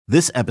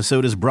This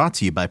episode is brought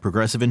to you by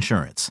Progressive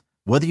Insurance.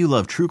 Whether you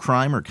love true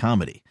crime or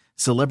comedy,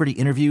 celebrity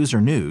interviews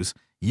or news,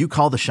 you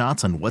call the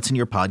shots on what's in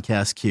your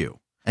podcast queue.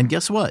 And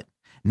guess what?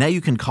 Now you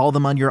can call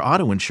them on your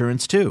auto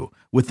insurance too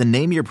with the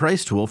Name Your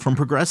Price tool from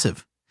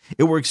Progressive.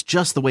 It works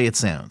just the way it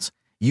sounds.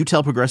 You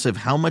tell Progressive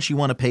how much you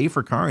want to pay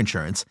for car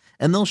insurance,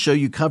 and they'll show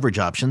you coverage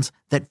options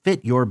that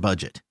fit your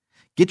budget.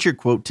 Get your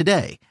quote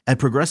today at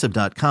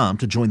Progressive.com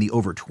to join the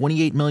over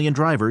 28 million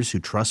drivers who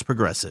trust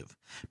Progressive.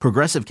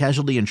 Progressive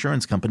Casualty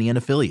Insurance Company and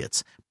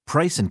Affiliates.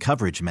 Price and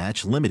coverage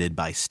match limited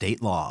by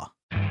state law.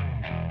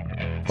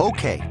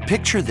 Okay,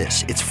 picture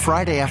this. It's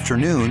Friday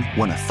afternoon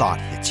when a thought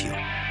hits you.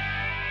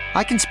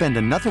 I can spend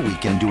another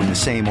weekend doing the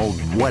same old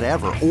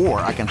whatever,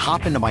 or I can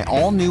hop into my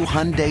all-new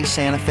Hyundai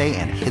Santa Fe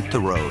and hit the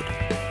road.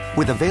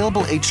 With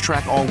available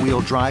H-Track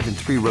all-wheel drive and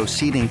 3-row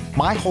seating,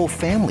 my whole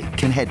family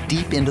can head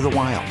deep into the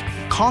wild.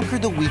 Conquer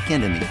the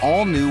weekend in the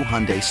all-new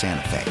Hyundai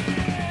Santa Fe.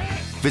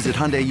 Visit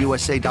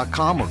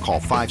HyundaiUSA.com or call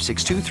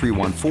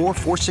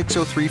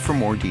 562-314-4603 for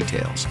more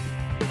details.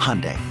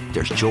 Hyundai,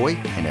 there's joy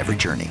in every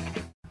journey.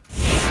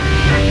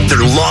 They're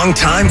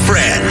longtime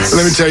friends.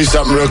 Let me tell you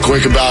something real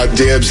quick about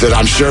Dibs that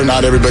I'm sure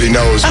not everybody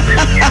knows.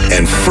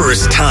 And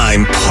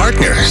first-time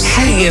partners.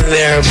 Hang in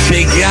there,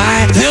 big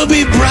guy. There'll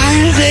be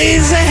brighter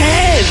days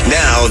ahead.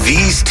 Now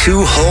these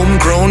two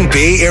homegrown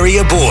Bay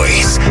Area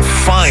boys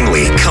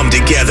finally come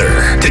together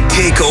to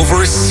take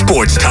over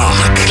sports talk.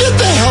 Get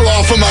the hell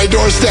off of my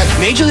doorstep.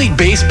 Major League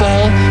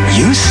Baseball,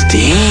 you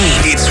stink.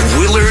 It's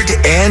Willard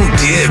and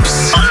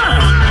Dibs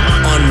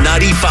on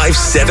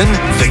 95.7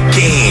 The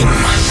Game.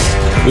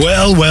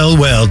 Well.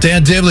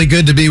 Dan Dibley,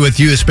 good to be with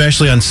you,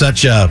 especially on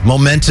such a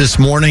momentous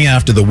morning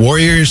after the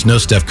Warriors. No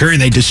Steph Curry.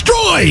 They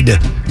destroyed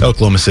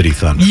Oklahoma City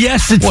Thunder.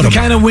 Yes, it's the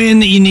kind of win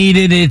that you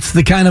needed. It's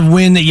the kind of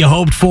win that you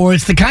hoped for.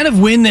 It's the kind of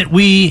win that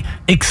we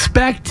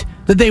expect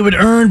that they would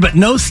earn, but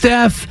no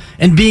Steph,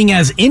 and being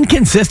as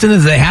inconsistent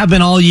as they have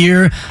been all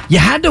year, you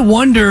had to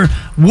wonder,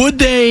 would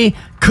they,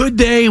 could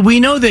they? We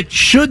know that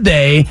should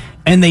they,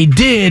 and they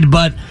did,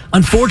 but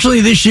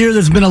unfortunately this year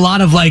there's been a lot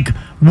of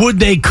would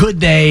they, could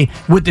they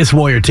with this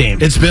Warrior team.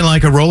 It's been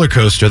like a roller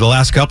coaster the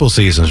last couple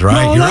seasons,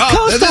 right? You're up.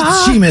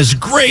 This team is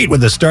great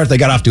with the start they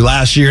got off to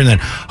last year, and then,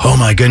 oh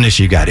my goodness,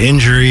 you got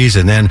injuries,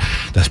 and then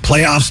the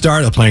playoff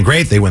start, they're playing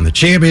great, they win the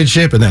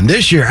championship, and then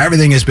this year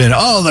everything has been,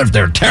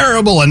 they're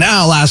terrible, and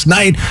now last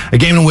night, a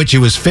game in which it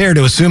was fair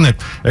to assume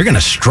that they're going to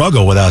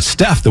struggle without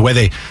Steph, the way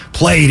they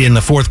played in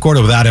the fourth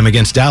quarter without him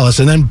against Dallas,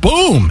 and then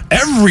boom,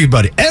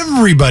 everybody,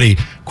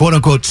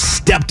 quote-unquote,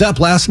 stepped up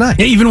last night.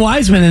 Yeah, even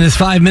Wiseman in his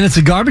 5 minutes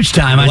of garbage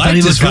time. I thought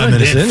he looked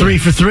good. 3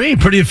 for 3.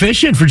 Pretty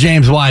efficient for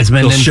James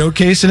Wiseman.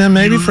 Showcasing him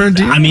maybe for a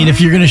deal? I mean, if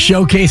you're going to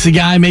showcase a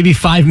guy, maybe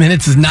 5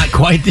 minutes is not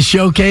quite the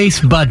showcase,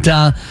 but,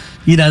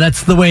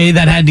 that's the way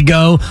that had to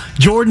go.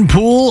 Jordan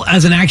Poole,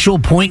 as an actual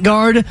point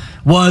guard,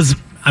 was...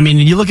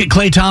 you look at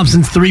Klay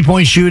Thompson's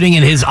three-point shooting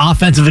and his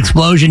offensive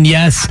explosion,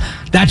 yes,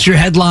 that's your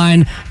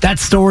headline. That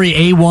story,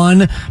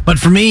 A1. But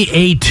for me,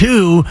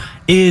 A2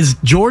 is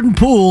Jordan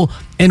Poole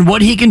and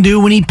what he can do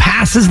when he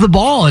passes the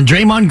ball. And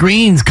Draymond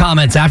Green's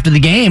comments after the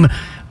game,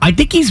 I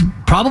think he's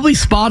probably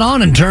spot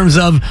on in terms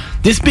of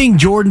this being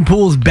Jordan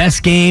Poole's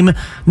best game,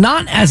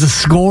 not as a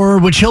scorer,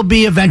 which he'll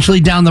be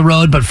eventually down the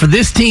road, but for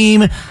this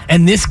team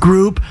and this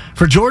group,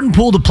 for Jordan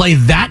Poole to play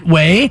that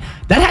way,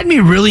 that had me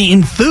really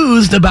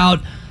enthused about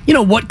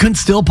what could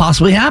still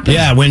possibly happen.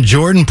 Yeah, when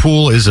Jordan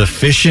Poole is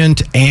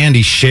efficient and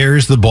he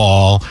shares the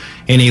ball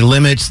and he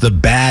limits the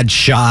bad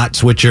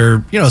shots, which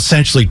are,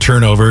 essentially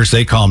turnovers.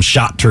 They call them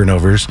shot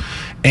turnovers.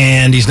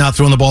 And he's not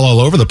throwing the ball all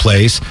over the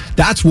place.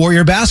 That's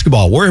Warrior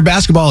basketball. Warrior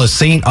basketball, as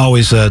Saint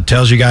always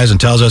tells you guys and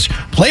tells us,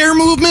 player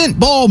movement,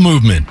 ball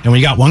movement. And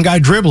when you got one guy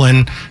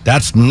dribbling,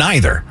 that's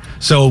neither.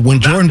 So when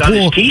Jordan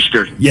Poole...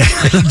 Yeah,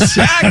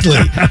 exactly.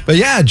 But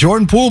yeah,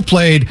 Jordan Poole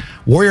played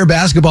Warrior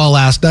basketball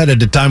last night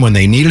at a time when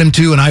they needed him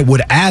to, and I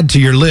would add to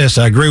your list,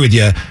 I agree with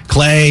you,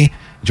 Klay,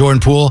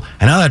 Jordan Poole,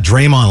 and I thought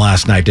Draymond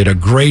last night did a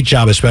great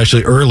job,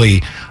 especially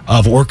early,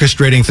 of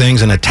orchestrating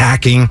things and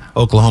attacking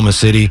Oklahoma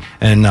City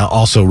and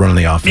also running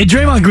the offense.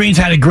 Draymond Green's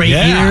had a great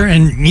year,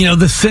 and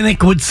the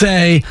cynic would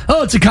say,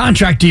 it's a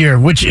contract year,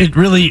 which it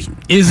really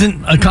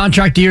isn't a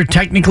contract year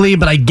technically,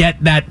 but I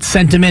get that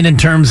sentiment in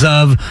terms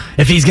of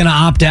if he's going to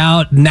opt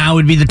out, now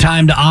would be the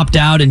time to opt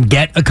out and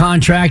get a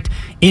contract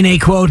in a,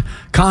 quote,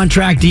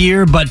 contract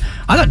year. But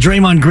I thought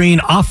Draymond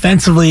Green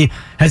offensively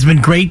has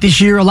been great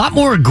this year, a lot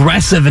more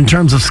aggressive in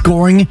terms of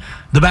scoring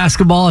the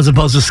basketball as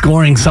opposed to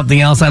scoring something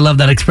else. I love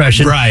that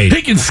expression. Right.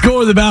 He can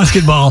score the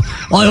basketball.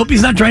 Well, I hope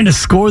he's not trying to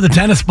score the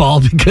tennis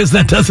ball because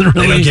that doesn't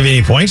really... They don't give you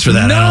any points for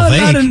that, I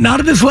don't think. Not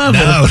at this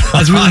level,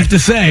 as we like to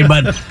say.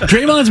 But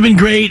Draymond's been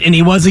great, and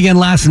he was again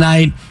last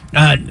night.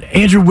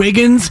 Andrew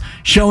Wiggins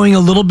showing a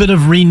little bit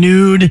of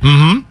renewed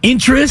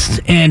interest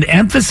and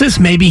emphasis.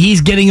 Maybe he's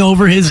getting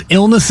over his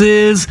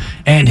illnesses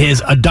and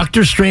his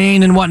adductor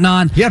strain and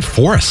whatnot. He had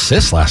 4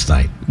 assists last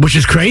night, which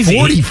is crazy.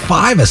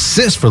 45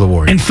 assists for the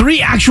Warriors. And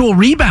 3 actual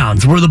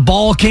rebounds where the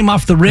ball came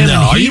off the rim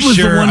and he was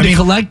the one to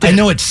collect it. I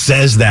know it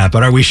says that,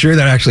 but are we sure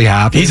that actually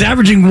happened? He's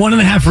averaging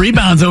 1.5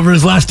 rebounds over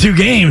his last 2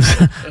 games,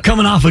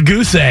 coming off a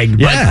goose egg.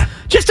 Yeah.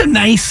 But just a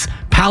nice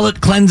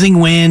palate cleansing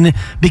win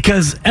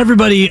because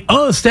everybody,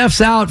 Steph's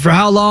out for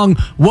how long?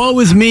 Woe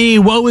is me,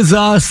 woe is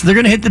us. They're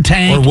going to hit the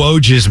tank. Or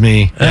Woj is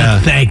me.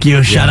 Thank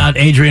you. Shout out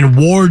Adrian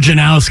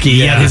Wojnarowski.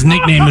 Yeah, his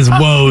nickname is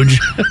Woj.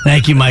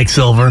 Thank you, Mike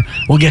Silver.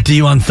 We'll get to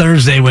you on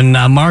Thursday when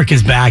Mark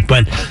is back.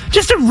 But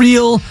just a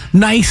real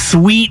nice,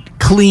 sweet,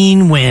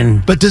 clean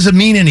win. But does it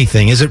mean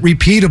anything? Is it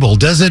repeatable?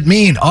 Does it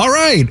mean, all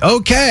right,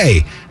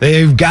 okay,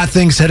 they've got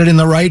things headed in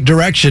the right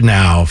direction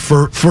now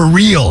for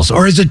reals?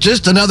 Or is it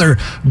just another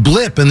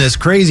blip in this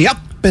crazy up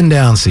and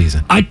down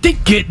season? I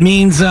think it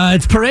means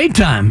it's parade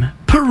time.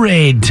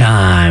 Parade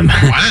time.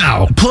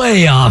 Wow.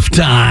 Playoff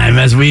time,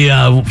 as we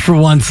for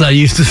once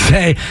used to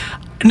say.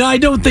 No, I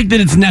don't think that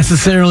it's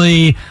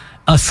necessarily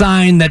a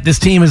sign that this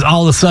team is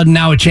all of a sudden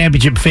now a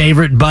championship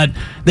favorite, but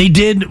they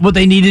did what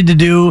they needed to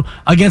do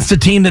against a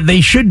team that they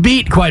should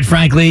beat, quite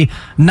frankly,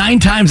 9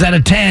 times out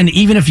of 10,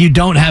 even if you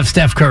don't have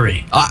Steph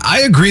Curry.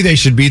 I agree they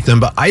should beat them,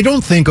 but I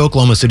don't think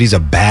Oklahoma City's a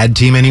bad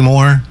team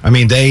anymore. I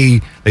mean,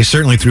 they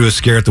certainly threw a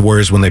scare at the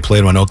Warriors when they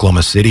played on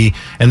Oklahoma City,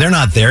 and they're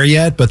not there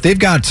yet, but they've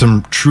got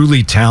some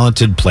truly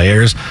talented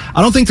players.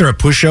 I don't think they're a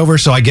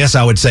pushover, so I guess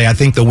I would say I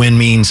think the win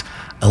means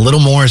a little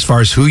more as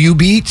far as who you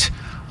beat.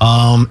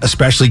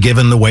 Especially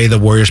given the way the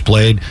Warriors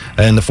played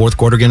in the fourth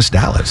quarter against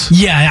Dallas.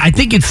 Yeah, I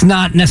think it's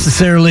not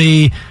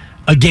necessarily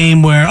a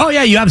game where,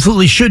 you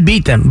absolutely should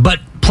beat them. But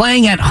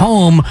playing at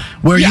home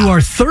where you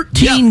are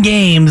 13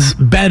 games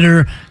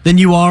better than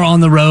you are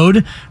on the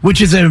road,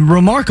 which is a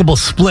remarkable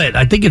split.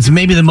 I think it's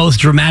maybe the most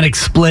dramatic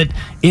split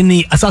in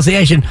the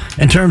association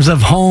in terms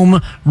of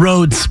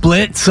home-road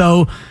split.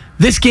 So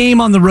this game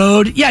on the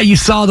road, you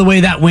saw the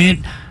way that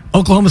went.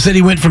 Oklahoma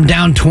City went from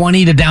down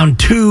 20 to down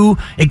 2.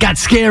 It got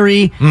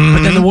scary,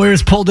 but then the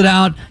Warriors pulled it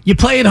out. You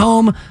play at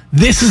home,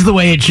 this is the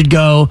way it should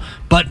go.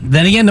 But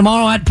then again,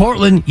 tomorrow at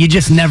Portland, you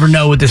just never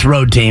know with this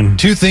road team.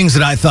 2 things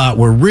that I thought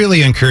were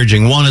really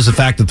encouraging. One is the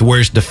fact that the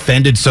Warriors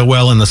defended so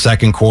well in the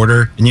second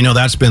quarter. And,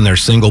 that's been their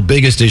single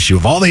biggest issue.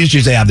 Of all the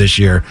issues they have this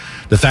year,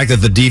 the fact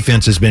that the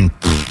defense has been...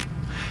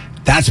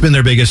 That's been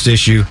their biggest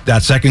issue.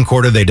 That second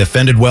quarter, they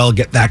defended well,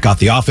 got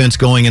the offense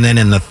going, and then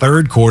in the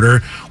third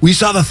quarter, we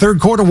saw the third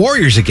quarter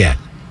Warriors again.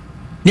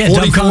 Yeah,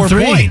 44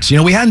 points.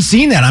 We hadn't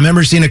seen that. I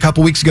remember seeing a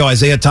couple weeks ago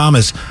Isaiah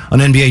Thomas on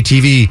NBA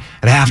TV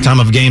at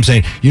halftime of a game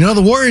saying,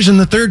 the Warriors in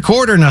the third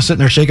quarter, and I was sitting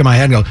there shaking my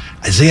head and go,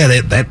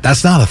 Isaiah,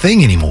 that's not a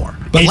thing anymore.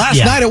 But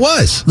last night it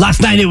was.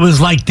 Last night it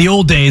was like the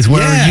old days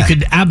where you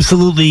could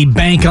absolutely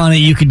bank on it,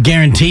 you could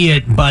guarantee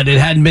it, but it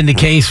hadn't been the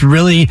case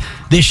really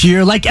this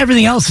year. Like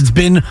everything else, it's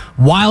been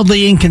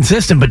wildly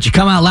inconsistent, but you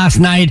come out last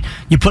night,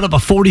 you put up a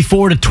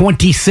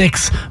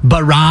 44-26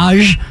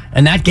 barrage,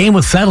 and that game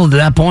was settled at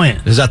that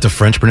point. Is that the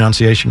French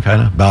pronunciation,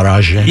 kind of?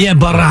 Barrage? Yeah,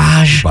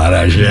 barrage.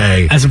 Barrage.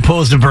 As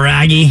opposed to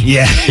barragi.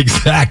 Yeah,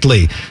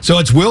 exactly. So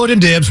it's Willard and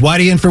Dibbs.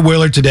 Whitey in for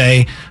Willard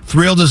today.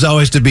 Thrilled as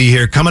always to be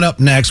here. Coming up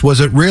next, was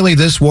it really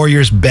this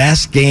Warriors'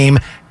 best game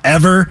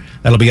ever?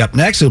 That'll be up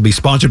next. It'll be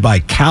sponsored by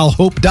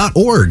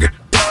calhope.org.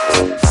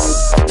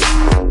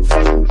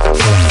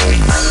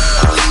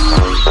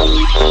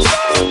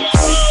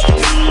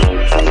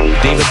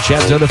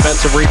 DiVincenzo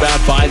defensive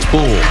rebound finds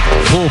Poole.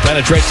 Poole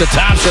penetrates to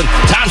Thompson.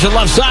 Thompson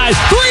left side.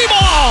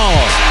 3-ball!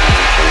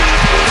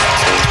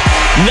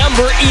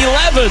 Number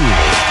 11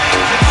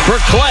 for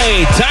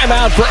Clay.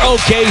 Timeout for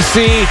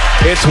OKC.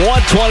 It's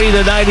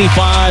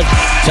 120-95.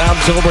 Tom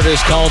Gilbert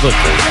has called it.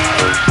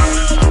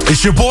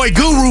 It's your boy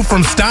Guru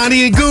from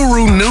Steiny and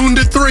Guru, noon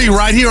to 3,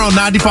 right here on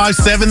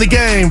 95.7 The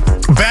Game.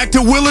 Back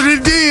to Willard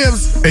and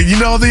Dibbs. And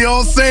the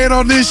old saying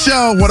on this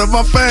show, one of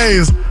my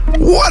faves,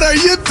 what are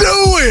you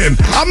doing?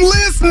 I'm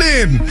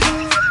listening.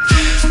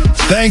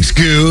 Thanks,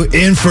 Goo.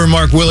 In for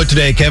Mark Willard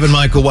today, Kevin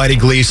Michael, Whitey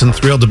Gleason.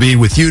 Thrilled to be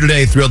with you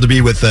today. Thrilled to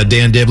be with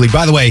Dan Dibley.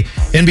 By the way,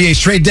 NBA's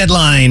trade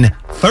deadline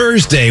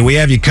Thursday. We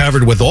have you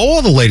covered with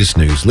all the latest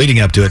news leading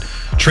up to it.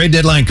 Trade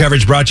deadline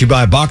coverage brought to you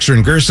by Boxer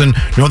 & Gerson,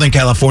 Northern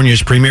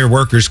California's premier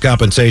workers'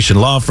 compensation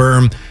law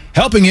firm,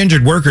 helping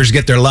injured workers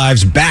get their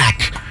lives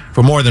back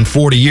for more than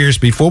 40 years.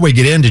 Before we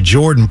get into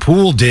Jordan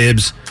Poole,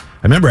 Dibbs,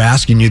 I remember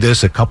asking you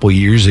this a couple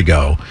years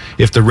ago.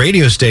 If the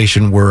radio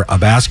station were a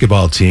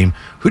basketball team,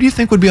 who do you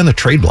think would be on the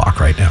trade block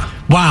right now?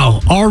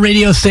 Wow, our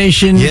radio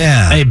station,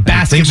 a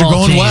basketball things are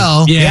going team.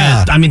 well.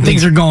 Yeah, I mean,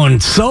 things are going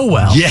so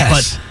well.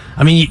 Yes.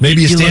 But,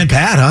 maybe you stand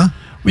pat, huh?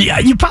 Yeah,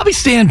 you probably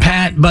stand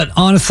pat, but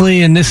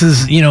honestly, and this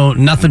is,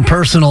 nothing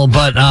personal,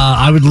 but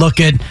I would look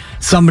at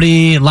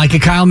somebody like a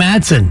Kyle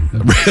Madsen.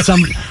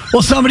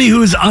 Somebody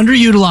who is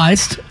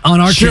underutilized on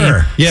our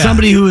team. Yeah.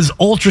 Somebody who is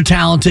ultra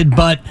talented,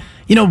 but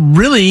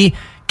really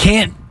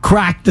can't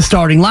crack the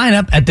starting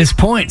lineup at this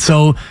point.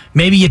 So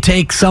maybe you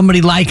take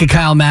somebody like a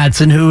Kyle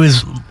Madsen, who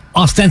is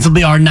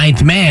ostensibly our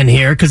 9th man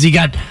here, because you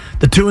got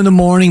the 2 in the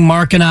morning,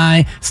 Mark and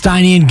I,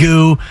 Steiny and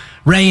Goo,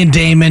 Ray and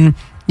Damon,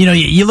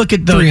 you look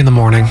at the 3 a.m.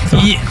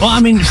 Well, I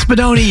mean,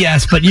 Spadoni,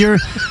 yes, but you're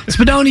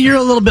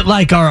a little bit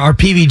like our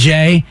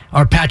PBJ,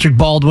 our Patrick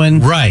Baldwin,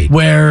 right?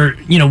 Where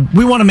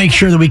we want to make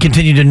sure that we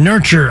continue to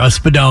nurture a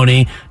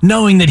Spadoni,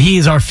 knowing that he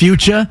is our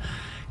future.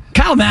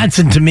 Kyle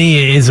Madsen, to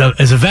me, is a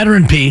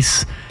veteran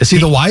piece. Is he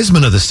the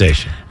Wiseman of the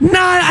station? No,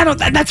 I don't.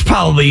 That's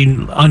probably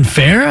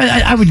unfair.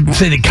 I would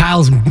say that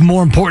Kyle's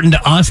more important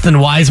to us than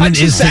Wiseman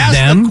is to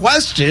them. The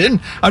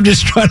question. I'm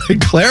just trying to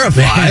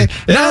clarify.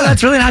 No,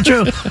 that's really not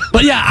true.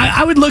 But yeah,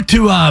 I would look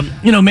to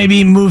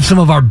maybe move some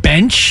of our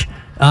bench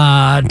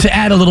to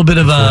add a little bit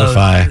of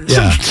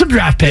some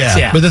draft picks.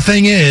 Yeah. But the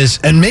thing is,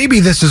 and maybe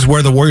this is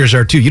where the Warriors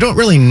are too, you don't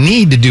really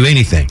need to do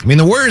anything. I mean,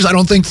 the Warriors, I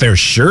don't think they're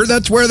sure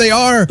that's where they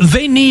are.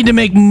 They need to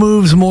make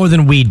moves more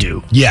than we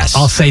do. Yes.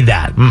 I'll say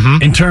that.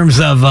 Mm-hmm. In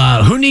terms of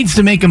who needs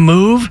to make a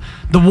move,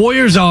 the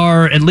Warriors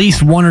are at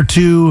least one or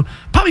two,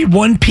 probably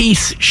one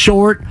piece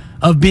short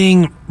of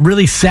being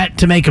really set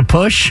to make a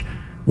push.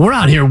 We're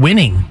out here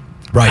winning.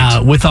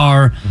 Right. With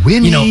our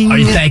winning.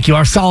 Thank you,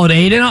 our solid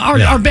 8. And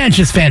our bench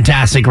is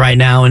fantastic right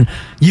now. And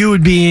you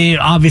would be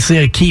obviously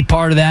a key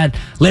part of that.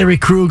 Larry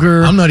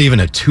Kruger. I'm not even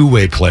a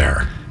two-way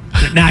player.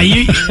 Now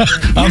you're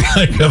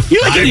like an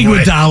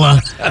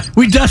Iguodala.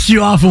 We dust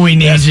you off when we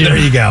need you. There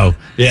you go.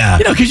 Yeah.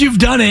 Because you've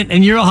done it,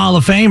 and you're a Hall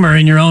of Famer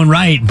in your own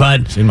right.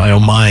 But it's in my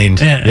own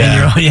mind. In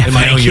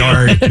my own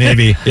yard,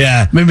 maybe.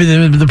 Yeah. Maybe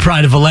the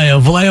pride of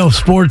Vallejo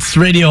Sports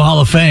Radio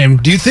Hall of Fame.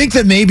 Do you think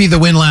that maybe the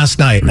win last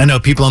night? I know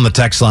people on the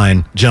text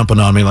line jumping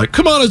on me like,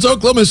 "Come on, it's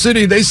Oklahoma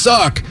City. They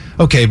suck."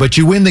 Okay, but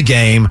you win the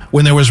game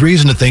when there was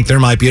reason to think there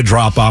might be a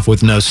drop off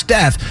with no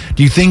Steph.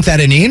 Do you think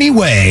that in any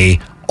way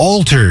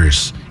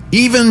alters,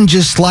 even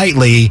just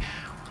slightly,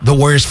 the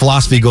Warriors'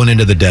 philosophy going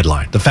into the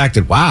deadline? The fact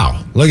that,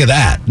 wow, look at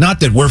that. Not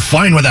that we're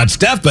fine without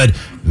Steph, but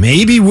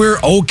maybe we're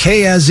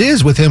okay as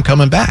is with him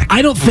coming back.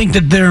 I don't think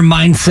that their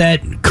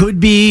mindset could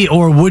be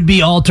or would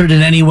be altered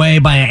in any way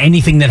by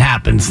anything that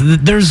happens.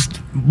 There's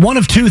one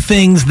of two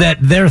things that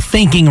they're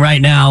thinking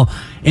right now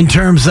in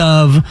terms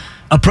of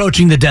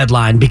approaching the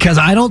deadline, because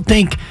I don't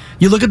think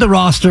you look at the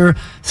roster,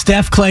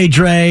 Steph, Clay,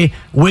 Dre,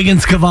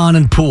 Wiggins, Kavan,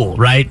 and Poole,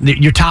 right?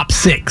 Your top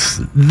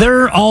 6.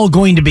 They're all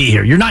going to be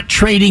here. You're not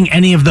trading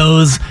any of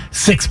those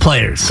 6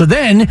 players. So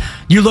then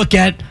you look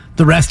at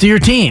the rest of your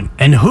team,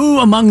 and who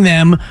among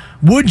them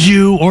would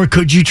you or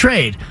could you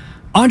trade?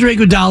 Andre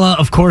Iguodala,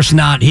 of course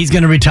not. He's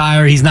going to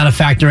retire. He's not a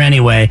factor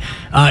anyway.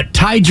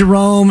 Ty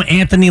Jerome,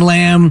 Anthony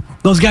Lamb,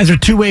 those guys are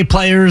two-way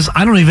players.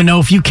 I don't even know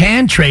if you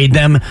can trade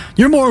them.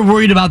 You're more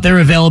worried about their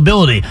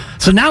availability.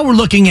 So now we're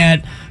looking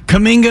at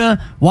Kuminga,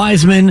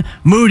 Wiseman,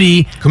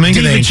 Moody,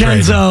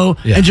 DiVincenzo,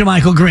 and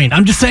JaMychal Green.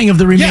 I'm just saying of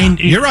the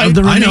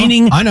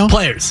remaining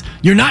players.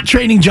 You're not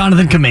trading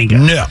Jonathan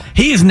Kuminga. No.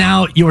 He is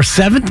now your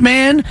 7th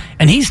man,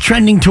 and he's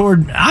trending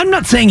toward, I'm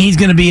not saying he's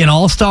going to be an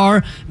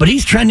all-star, but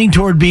he's trending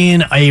toward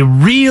being a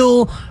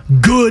real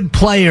good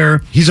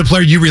player. He's a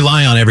player you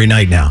rely on every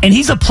night now. And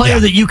he's a player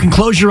that you can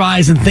close your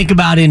eyes and think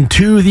about in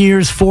 2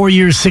 years, 4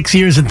 years, 6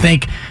 years, and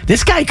think,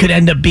 this guy could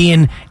end up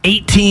being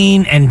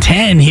 18 and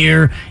 10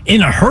 here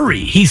in a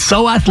hurry. He's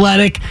so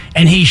athletic,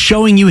 and he's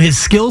showing you his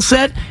skill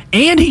set,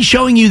 and he's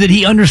showing you that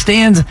he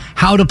understands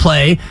how to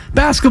play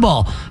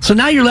basketball. So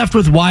now you're left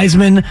with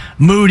Wiseman,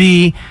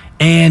 Moody,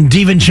 and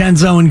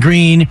DiVincenzo and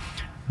Green.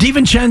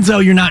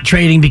 DiVincenzo you're not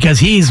trading because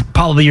he's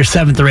probably your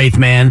 7th or 8th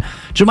man.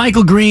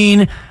 JaMychal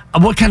Green,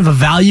 what kind of a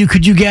value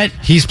could you get?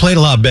 He's played a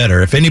lot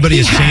better. If anybody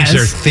has changed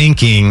their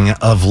thinking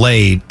of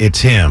late,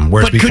 it's him.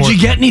 But could you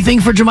get anything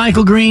for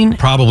JaMychal Green?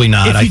 Probably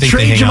not. If you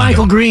trade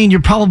JaMychal Green,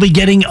 you're probably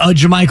getting a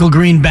JaMychal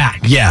Green back.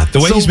 Yeah, the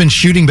way he's been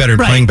shooting better,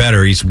 playing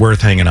better, he's worth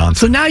hanging on to.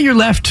 So now you're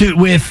left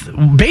with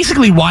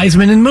basically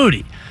Wiseman and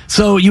Moody.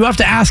 So you have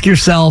to ask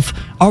yourself,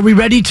 are we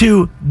ready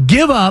to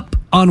give up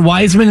on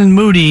Wiseman and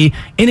Moody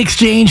in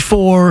exchange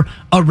for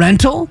a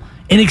rental,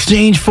 in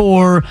exchange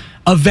for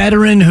a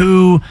veteran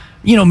who,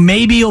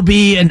 maybe he'll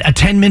be a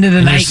 10-minute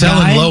a night guy? You're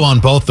selling low on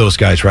both those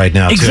guys right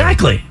now, too.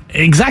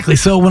 Exactly.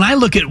 So when I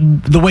look at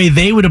the way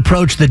they would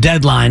approach the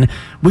deadline,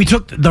 we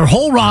took their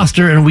whole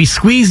roster and we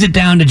squeezed it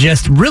down to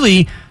just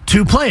really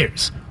 2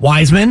 players,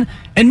 Wiseman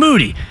and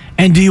Moody.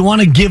 And do you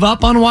want to give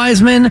up on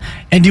Wiseman?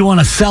 And do you want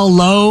to sell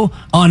low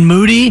on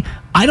Moody?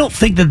 I don't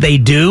think that they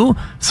do.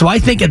 So I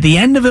think at the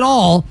end of it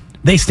all,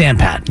 they stand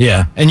pat.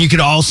 Yeah. And you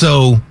could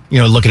also,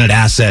 looking at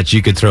assets,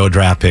 you could throw a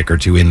draft pick or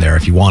 2 in there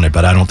if you wanted,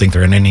 but I don't think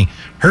they're in any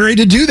hurry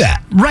to do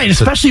that. Right,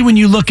 especially when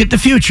you look at the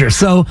future.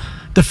 So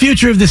the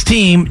future of this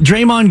team,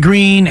 Draymond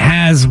Green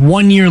has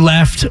 1 year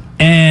left,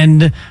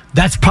 and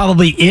that's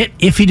probably it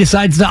if he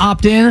decides to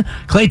opt in.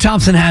 Klay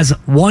Thompson has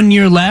 1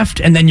 year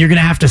left, and then you're going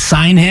to have to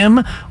sign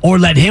him or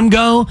let him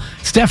go.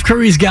 Steph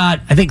Curry's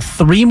got, I think,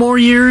 3 more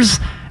years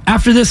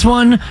after this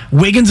one.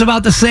 Wiggins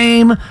about the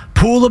same.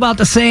 Poole about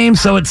the same.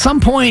 So at some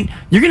point,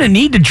 you're going to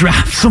need to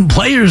draft some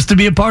players to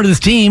be a part of this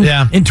team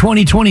in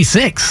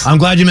 2026. I'm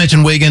glad you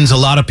mentioned Wiggins. A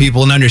lot of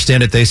people, and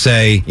understand it, they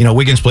say,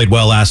 Wiggins played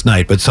well last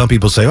night, but some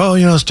people say,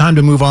 it's time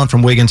to move on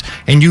from Wiggins.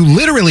 And you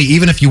literally,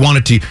 even if you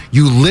wanted to,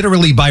 you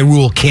literally by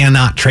rule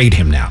cannot trade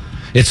him now.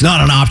 It's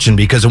not an option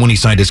because of when he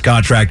signed his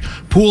contract.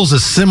 Poole's a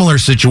similar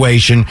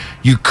situation.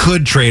 You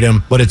could trade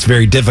him, but it's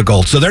very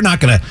difficult. So they're not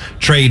going to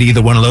trade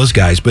either one of those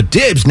guys. But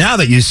Dibs, now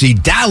that you see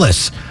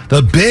Dallas,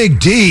 the Big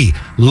D,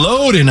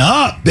 loading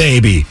up,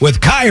 baby,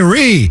 with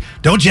Kyrie,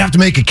 don't you have to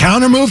make a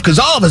counter move? Because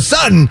all of a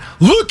sudden,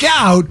 look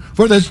out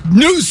for this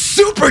new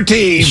super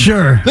team.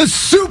 Sure. The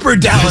Super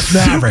Dallas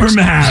Mavericks.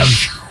 Super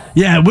Mavs.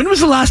 Yeah, when was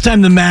the last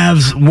time the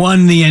Mavs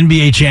won the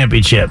NBA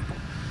championship?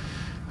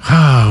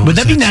 Oh, would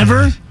that be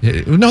never?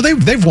 No,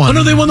 they've won. Oh,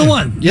 no, they won the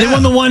one. Yeah. They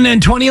won the one in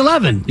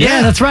 2011.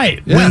 Yeah, that's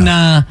right.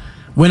 Yeah.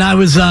 When I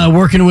was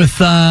working with...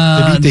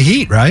 they beat the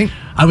Heat, right?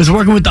 I was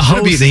working with the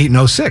host. They beat the Heat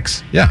in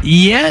 06. Yeah.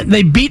 Yeah,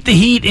 they beat the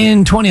Heat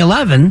in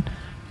 2011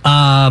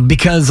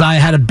 because I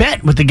had a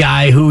bet with the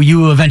guy who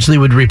you eventually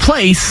would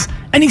replace,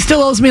 and he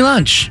still owes me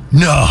lunch.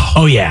 No.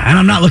 Oh, yeah, and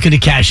I'm not looking to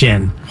cash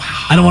in.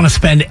 Wow. I don't want to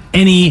spend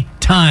any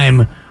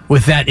time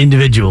with that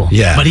individual.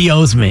 Yeah. But he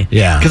owes me.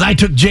 Yeah. Because I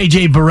took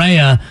J.J.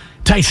 Barea,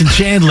 Tyson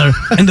Chandler,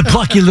 and the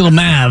plucky little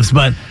Mavs,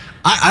 but...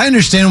 I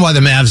understand why the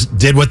Mavs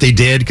did what they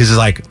did, because it's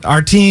like,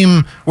 our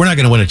team, we're not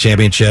going to win a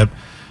championship.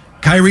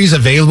 Kyrie's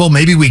available.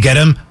 Maybe we get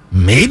him.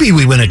 Maybe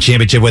we win a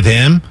championship with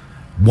him.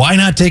 Why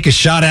not take a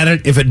shot at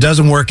it? If it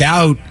doesn't work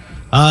out,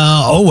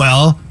 oh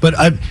well.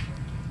 But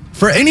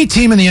for any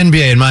team in the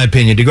NBA, in my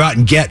opinion, to go out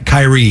and get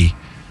Kyrie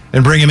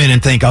and bring him in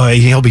and think, oh,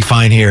 he'll be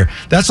fine here.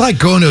 That's like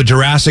going to a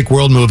Jurassic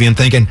World movie and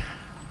thinking,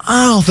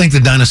 I don't think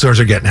the dinosaurs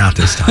are getting out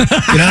this time.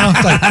 You know?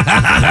 It's like,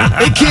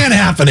 it can't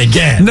happen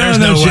again. No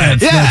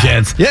chance. Yeah. No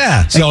chance.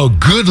 Yeah. So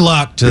good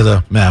luck to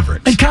the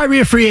Mavericks. And Kyrie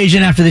a free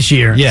agent after this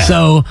year. Yeah.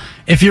 So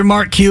if you're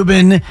Mark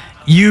Cuban,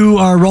 you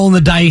are rolling the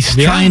dice,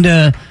 trying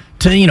to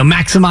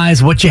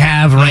maximize what you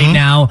have right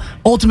now.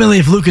 Ultimately,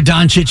 if Luka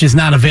Doncic is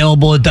not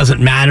available, it doesn't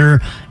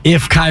matter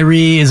if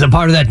Kyrie is a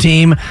part of that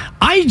team.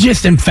 I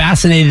just am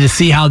fascinated to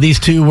see how these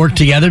two work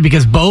together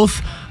because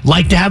both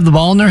like to have the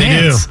ball in their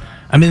hands. do.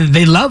 I mean,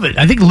 they love it.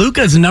 I think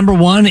Luka is number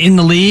one in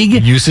the league.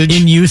 In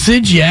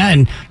usage, yeah.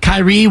 And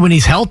Kyrie, when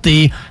he's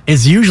healthy,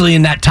 is usually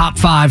in that top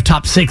 5,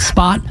 top 6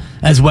 spot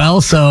as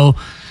well. So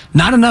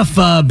not enough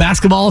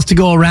basketballs to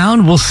go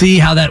around. We'll see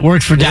how that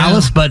works for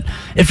Dallas. But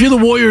if you're the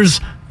Warriors,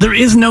 there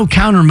is no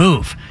counter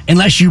move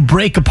unless you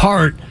break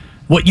apart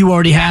what you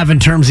already have in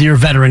terms of your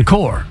veteran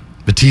core.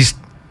 Matisse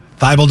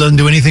Thybulle doesn't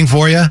do anything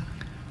for you?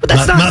 But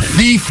that's not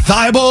Matisse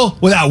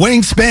Thybulle without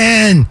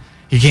wingspan.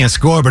 He can't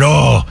score,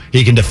 but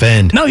he can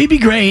defend. No, he'd be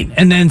great.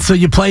 And then so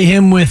you play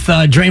him with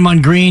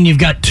Draymond Green. You've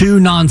got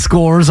 2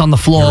 non-scorers on the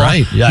floor. You're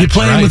right. Yeah, you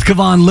play him with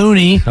Kevon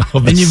Looney,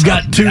 and you've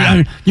got 2. I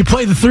mean, you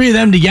play the 3 of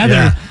them together.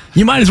 Yeah.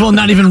 You might as well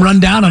not even run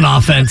down on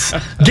offense.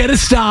 Get a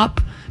stop.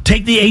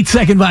 Take the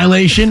 8-second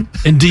violation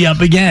and D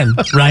up again,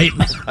 right?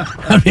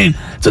 I mean,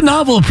 it's a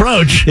novel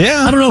approach.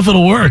 Yeah. I don't know if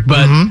it'll work,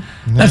 but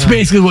that's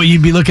basically what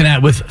you'd be looking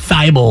at with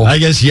Thybulle. I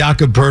guess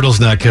Jakob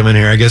Poeltl's not coming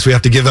here. I guess we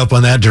have to give up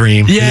on that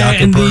dream. Yeah,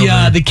 Jakob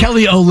and the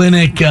Kelly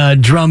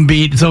Olynyk drum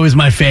beat is always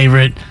my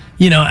favorite.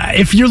 You know,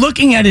 if you're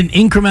looking at an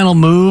incremental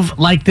move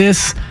like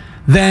this,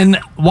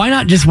 then why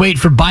not just wait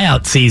for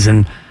buyout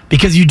season?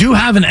 Because you do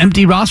have an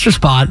empty roster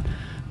spot.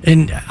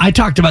 And I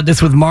talked about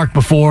this with Mark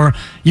before.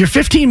 Your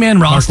 15-man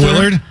roster. Mark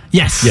Willard?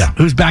 Yes. Yeah.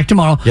 Who's back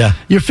tomorrow. Yeah.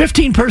 Your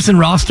 15-person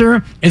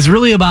roster is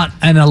really about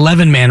an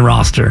 11-man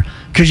roster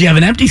because you have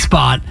an empty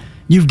spot.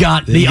 You've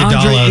got the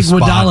Andre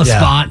Iguodala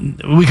spot.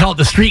 We call it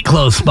the street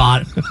clothes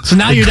spot. So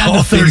now you're down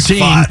to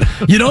 13.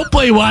 You don't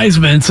play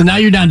Wiseman, so now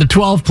you're down to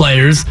 12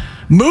 players.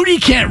 Moody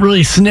can't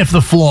really sniff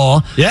the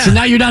floor. Yeah. So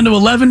now you're down to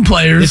 11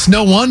 players. It's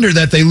no wonder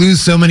that they lose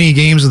so many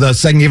games of the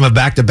second game of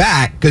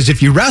back-to-back, because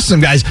if you rest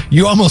some guys,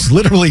 you almost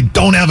literally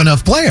don't have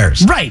enough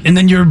players. Right, and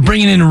then you're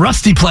bringing in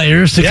rusty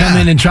players to come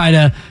in and try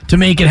to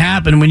make it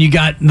happen. When you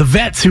got the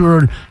vets who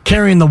are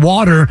carrying the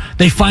water,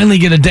 they finally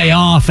get a day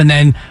off, and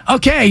then,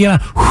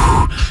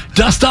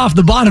 dust off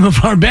the bottom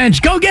of our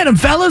bench. Go get them,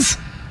 fellas.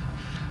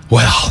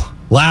 Well,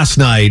 last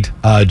night,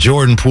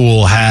 Jordan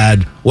Poole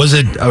was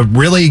it a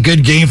really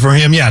good game for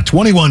him? Yeah,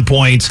 21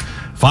 points,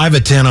 5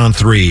 of 10 on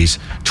threes,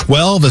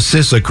 12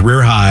 assists, a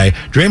career high.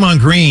 Draymond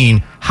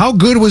Green, how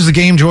good was the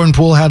game Jordan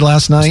Poole had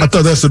last night? I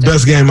thought that's the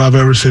best game I've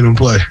ever seen him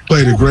play.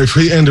 Played it great.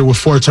 He ended with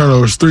 4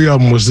 turnovers. 3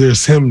 of them was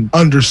just him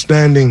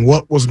understanding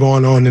what was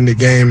going on in the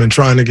game and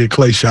trying to get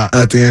Klay shot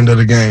at the end of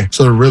the game.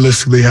 So to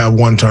realistically have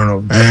 1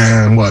 turnover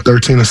and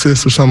 13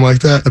 assists or something like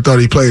that. I thought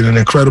he played an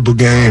incredible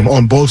game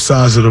on both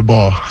sides of the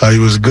ball. He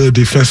was good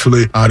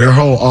defensively. Their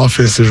whole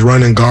offense is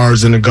running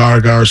guards in the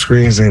guard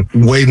screens and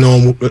waiting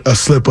on a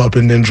slip up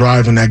and then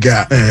driving that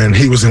gap. And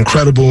he was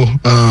incredible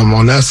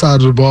on that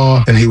side of the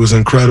ball, and he was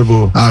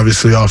incredible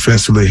obviously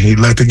offensively. He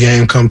let the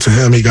game come to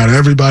him. He got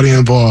everybody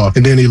involved,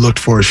 and then he looked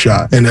for a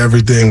shot, and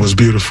everything was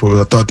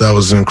beautiful. I thought that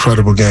was an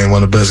incredible game,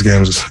 one of the best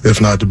games, if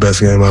not the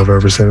best game I've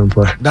ever seen him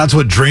play. That's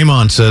what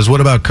Draymond says.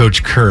 What about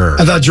Coach Kerr?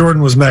 I thought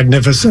Jordan was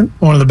magnificent.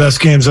 One of the best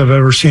games I've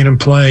ever seen him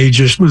play. He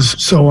just was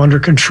so under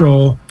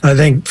control. I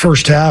think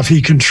first half, he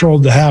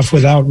controlled the half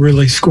without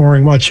really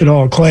scoring much at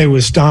all. Klay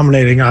was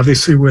dominating,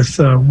 obviously, with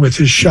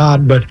his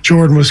shot, but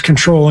Jordan was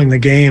controlling the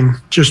game,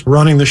 just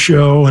running the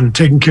show and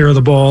taking care of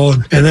the ball.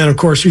 And then, of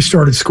course, he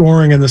started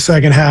scoring in the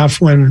second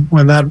half when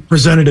that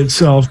presented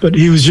itself. But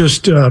he was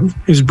just he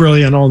was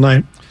brilliant all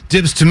night.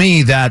 Dibs, to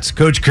me, that's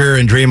Coach Kerr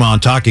and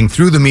Draymond talking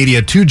through the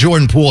media to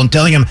Jordan Poole and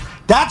telling him,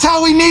 that's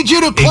how we need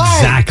you to play.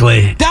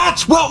 Exactly.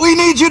 That's what we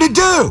need you to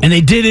do. And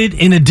they did it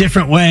in a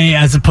different way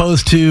as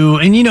opposed to,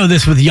 and you know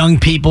this with young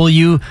people,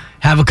 you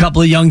have a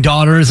couple of young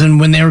daughters,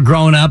 and when they were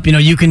growing up,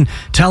 you can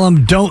tell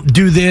them, don't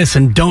do this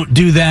and don't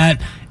do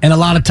that. And a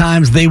lot of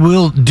times they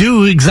will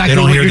do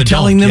exactly what you're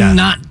telling them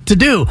not to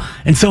do.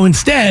 And so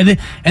instead,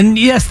 and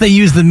yes, they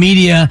use the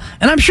media,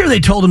 and I'm sure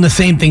they told him the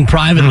same thing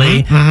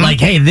privately,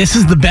 like, hey, this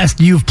is the best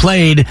you've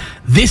played.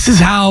 This is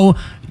how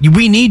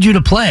we need you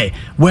to play.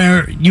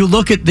 Where you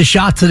look at the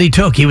shots that he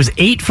took, he was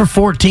 8 for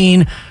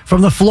 14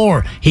 from the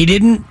floor. He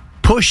didn't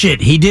push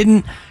it. He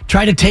didn't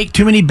try to take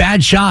too many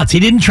bad shots. He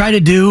didn't try to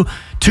do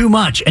too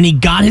much, and he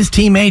got his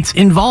teammates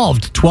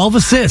involved. 12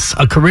 assists,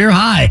 a career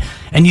high.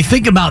 And you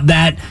think about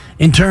that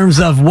in terms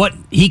of what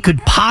he could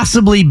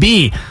possibly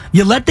be.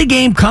 You let the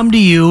game come to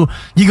you.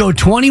 You go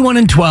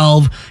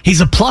 21-12.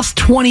 He's a plus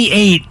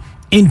 28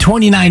 in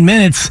 29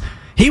 minutes.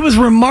 He was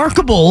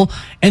remarkable,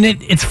 and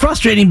it's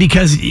frustrating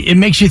because it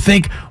makes you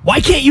think,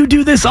 why can't you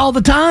do this all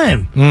the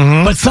time?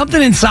 But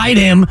something inside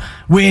him,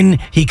 when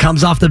he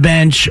comes off the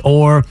bench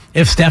or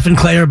if Steph and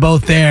Clay are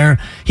both there,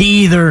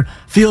 he either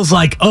feels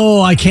like,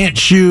 oh, I can't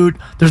shoot,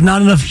 there's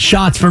not enough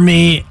shots for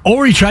me,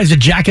 or he tries to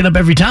jack it up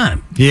every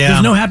time. Yeah.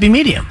 There's no happy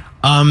medium.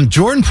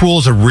 Jordan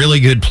Poole's a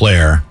really good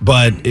player,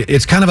 but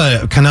it's kind of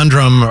a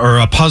conundrum or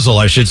a puzzle,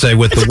 I should say,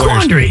 with the Warriors.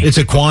 Quandary. It's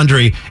a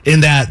quandary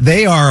in that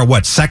they are,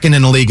 second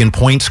in the league in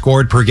points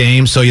scored per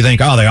game. So you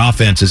think, oh, their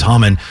offense is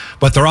humming,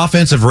 but their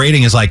offensive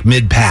rating is like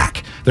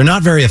mid-pack. They're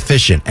not very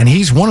efficient, and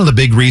he's one of the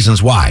big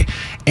reasons why.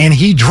 And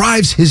he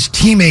drives his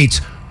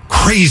teammates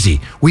crazy.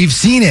 We've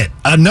seen it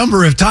a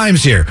number of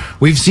times here.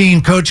 We've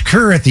seen Coach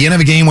Kerr at the end of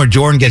a game where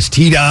Jordan gets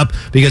teed up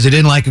because he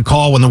didn't like a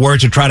call when the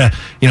Warriors would try to,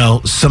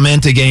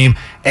 cement a game.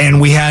 And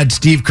we had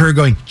Steve Kerr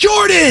going,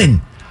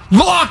 Jordan,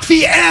 lock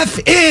the F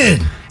in.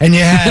 And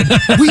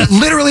we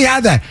literally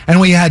had that. And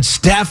we had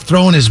Steph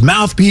throwing his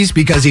mouthpiece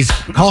because he's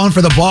calling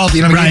for the ball.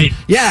 Right.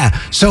 Yeah.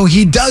 So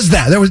he does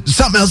that. There was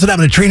something else that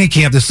happened at training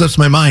camp that slips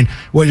my mind,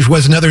 which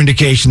was another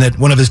indication that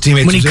one of his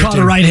teammates when he caught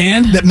a right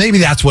hand? That maybe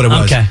that's what it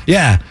was. Okay.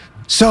 Yeah.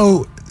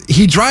 So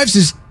he drives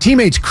his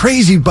teammates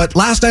crazy, but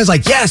last night I was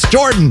like, yes,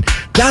 Jordan,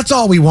 that's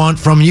all we want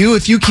from you.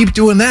 If you keep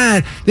doing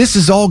that, this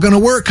is all going to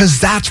work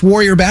because that's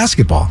Warrior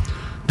basketball.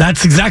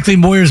 That's exactly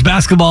Warriors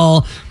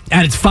basketball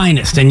at its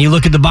finest. And you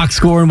look at the box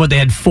score and what they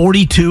had,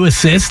 42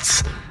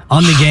 assists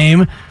on the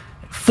game.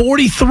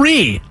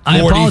 43. I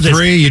apologize.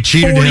 43. You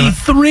cheated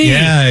 43 him.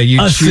 Yeah,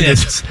 you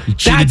assists. You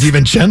cheated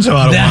DiVincenzo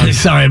out of one.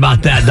 Sorry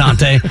about that,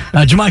 Dante.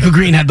 Jermichael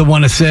Green had the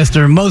one assist,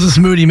 or Moses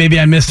Moody, maybe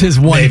I missed his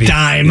one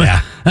dime.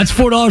 Yeah. That's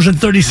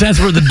 $4.30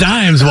 worth of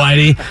dimes,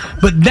 Whitey.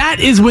 But that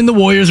is when the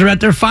Warriors are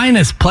at their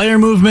finest. Player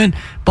movement,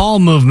 ball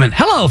movement.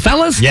 Hello,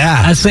 fellas.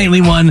 Yeah. As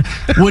Saintly One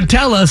would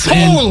tell us.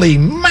 Holy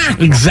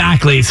mackerel.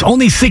 Exactly. It's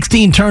only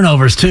 16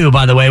 turnovers, too,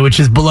 by the way, which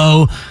is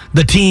below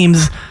the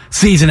team's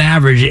season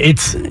average.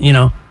 It's,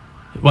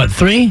 what,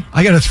 3?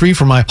 I got a 3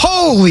 for my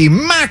holy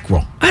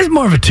mackerel. That's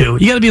more of a 2.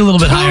 You got to be a little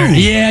bit higher.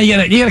 Yeah, you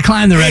got to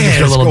climb the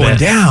register a little bit.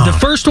 Down. The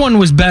first one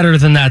was better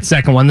than that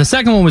second one. The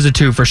second one was a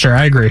 2 for sure.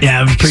 I agree. Yeah,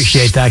 I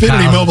appreciate that, Xfinity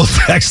Kyle. Mobile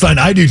text line.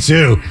 I do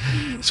too.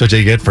 That's what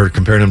you get for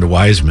comparing him to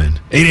Wiseman.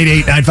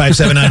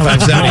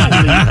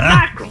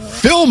 888-957-9570.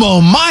 Filmo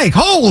Mike.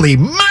 Holy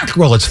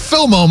mackerel. It's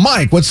Filmo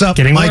Mike. What's up,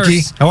 Getting Mikey?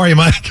 Worse. How are you,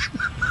 Mike?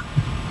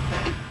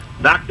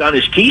 Knocked on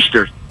his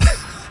keister.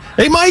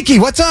 Hey, Mikey.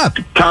 What's up?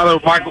 Tyler,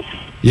 Michael.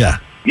 Yeah.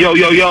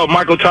 Yo,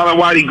 Michael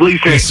Tyler Whitey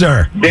Gleason. Yes,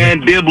 sir. Dan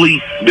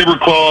Dibley, Dibber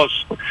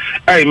Claus.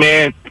 Hey,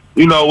 man,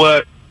 you know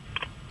what?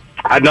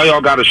 I know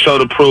y'all got a show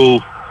to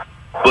prove,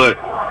 but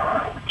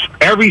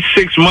every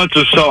 6 months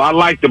or so, I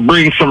like to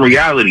bring some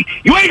reality.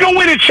 You ain't going to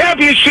win a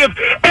championship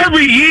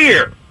every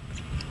year.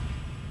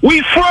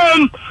 We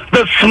from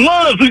the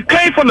slums. We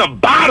came from the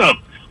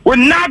bottom. We're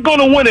not going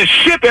to win a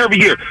ship every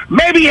year.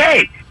 Maybe,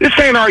 hey, this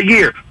ain't our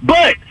year.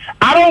 But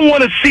I don't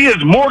want to see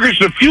us mortgage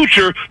the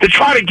future to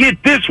try to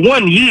get this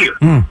 1 year.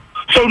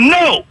 So,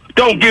 no,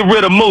 don't get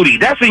rid of Moody.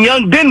 That's a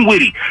young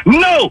Dinwiddie.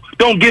 No,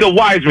 don't get a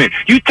Wiseman.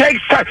 You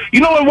take time. You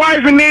know what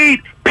Wiseman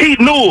need?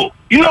 Pete Newell.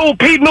 You know what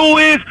Pete Newell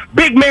is?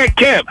 Big man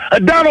camp.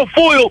 Donald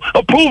Foyle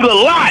approved a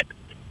lot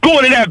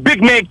going to that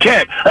big man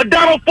camp.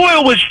 Donald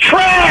Foyle was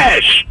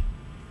trash.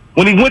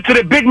 When he went to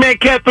the big man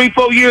camp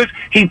 3-4 years,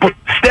 he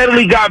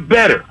steadily got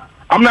better.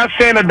 I'm not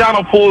saying that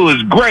Donald Foyle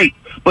is great,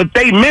 but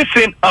they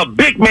missing a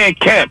big man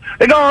camp.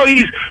 They got all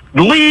these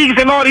leagues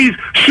and all these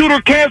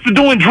shooter camps for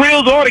doing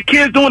drills, all the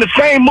kids doing the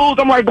same moves.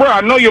 I'm like, bro, I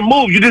know your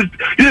move. You just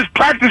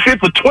practice it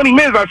for 20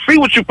 minutes. I see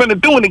what you're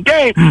finna do in the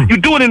game. You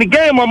do it in the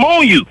game, I'm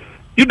on you.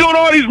 You're doing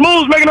all these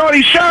moves, making all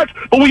these shots,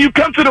 but when you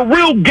come to the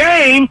real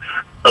game,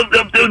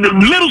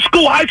 middle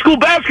school, high school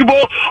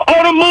basketball,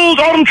 all the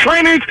moves, all them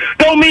trainers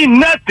don't mean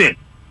nothing.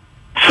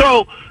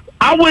 So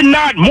I would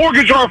not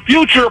mortgage our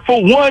future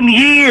for 1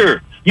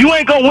 year. You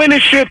ain't going to win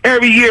this shit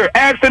every year.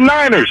 Ask the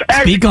Niners.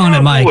 Ask Speak the on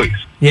it, Mike. Cowboys.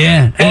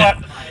 Yeah.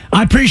 And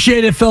I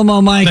appreciate it,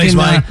 Philmo, Mike. Thanks,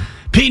 Mike.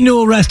 Pete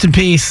Newell, rest in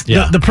peace.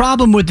 Yeah. The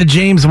problem with the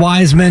James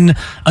Wiseman,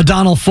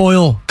 O'Donnell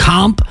Foyle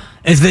comp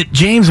is that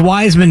James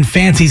Wiseman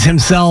fancies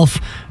himself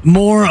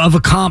more of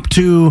a comp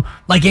to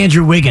like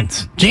Andrew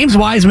Wiggins. James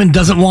Wiseman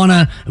doesn't want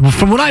to,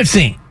 from what I've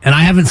seen, and I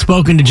haven't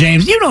spoken to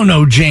James. You don't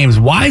know James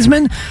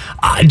Wiseman.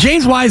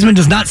 James Wiseman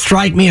does not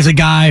strike me as a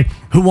guy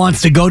who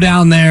wants to go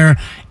down there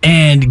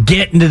and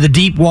get into the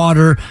deep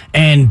water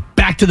and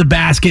back to the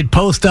basket,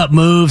 post up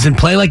moves, and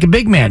play like a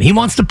big man. He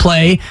wants to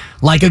play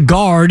like a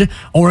guard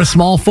or a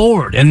small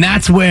forward, and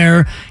that's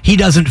where he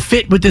doesn't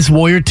fit with this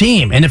Warrior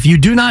team. And if you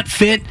do not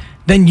fit,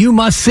 then you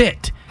must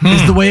sit.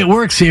 Is the way it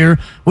works here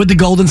with the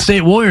Golden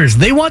State Warriors.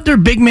 They want their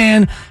big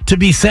man to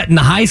be set in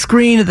the high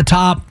screen at the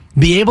top,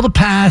 be able to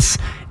pass,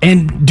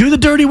 and do the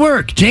dirty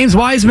work. James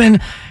Wiseman,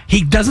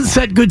 he doesn't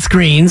set good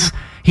screens.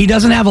 He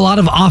doesn't have a lot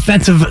of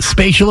offensive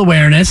spatial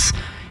awareness.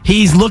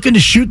 He's looking to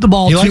shoot the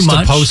ball too much. He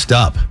likes to post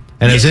up.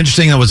 And it's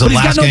interesting, that was the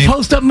last game. He's got no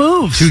post-up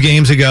moves. 2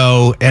 games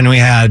ago, and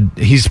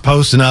he's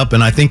posting up,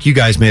 and I think you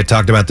guys may have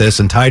talked about this,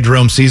 and Ty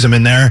Jerome sees him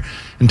in there,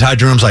 and Ty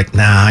Jerome's like,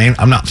 nah,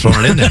 I'm not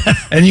throwing it in there.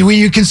 And when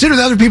you consider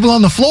the other people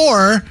on the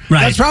floor,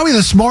 that's probably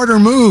the smarter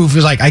move.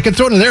 Is like, I could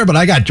throw it in there, but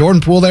I got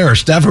Jordan Poole there, or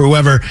Steph, or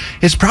whoever.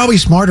 It's probably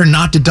smarter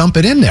not to dump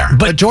it in there.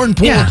 But Jordan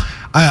Poole,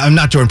 I'm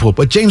not Jordan Poole,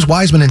 but James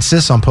Wiseman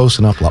insists on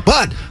posting up a lot.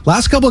 But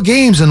last couple of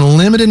games in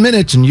limited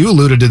minutes, and you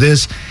alluded to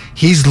this,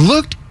 he's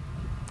looked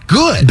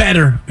good.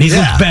 Better. He's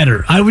looked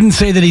better. I wouldn't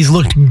say that he's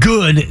looked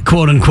good,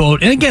 quote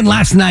unquote. And again,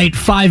 last night,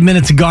 5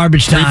 minutes of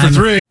garbage time. 3 for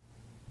 3.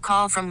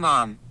 Call from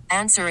mom.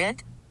 Answer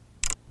it.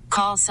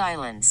 Call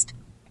silenced.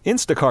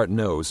 Instacart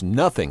knows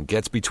nothing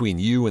gets between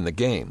you and the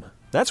game.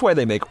 That's why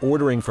they make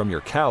ordering from your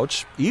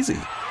couch easy.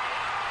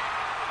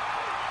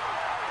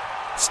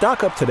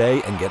 Stock up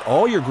today and get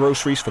all your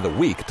groceries for the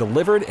week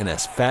delivered in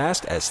as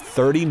fast as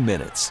 30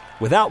 minutes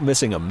without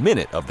missing a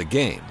minute of the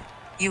game.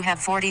 You have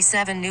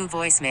 47 new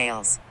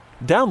voicemails.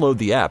 Download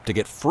the app to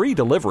get free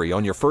delivery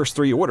on your first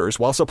 3 orders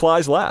while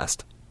supplies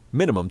last.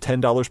 Minimum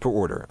 $10 per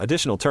order.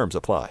 Additional terms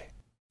apply.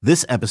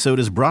 This episode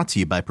is brought to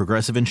you by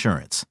Progressive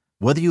Insurance.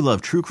 Whether you love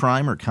true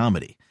crime or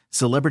comedy,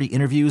 celebrity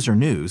interviews or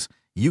news,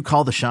 you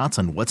call the shots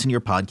on what's in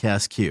your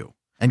podcast queue.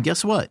 And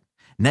guess what?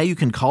 Now you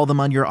can call them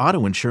on your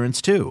auto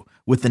insurance too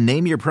with the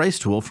Name Your Price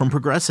tool from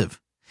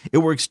Progressive. It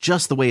works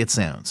just the way it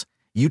sounds.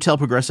 You tell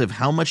Progressive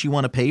how much you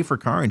want to pay for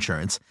car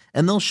insurance,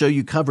 and they'll show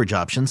you coverage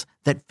options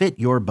that fit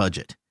your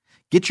budget.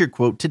 Get your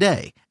quote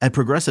today at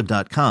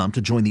Progressive.com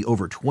to join the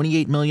over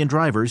 28 million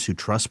drivers who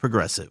trust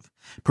Progressive.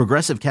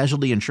 Progressive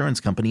Casualty Insurance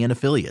Company and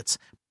Affiliates.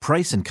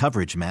 Price and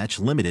coverage match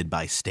limited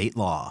by state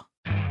law.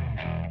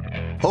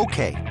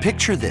 Okay,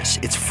 picture this.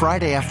 It's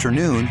Friday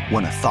afternoon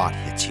when a thought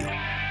hits you.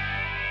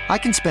 I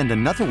can spend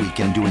another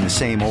weekend doing the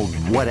same old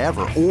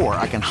whatever, or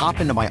I can hop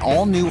into my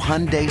all-new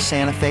Hyundai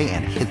Santa Fe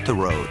and hit the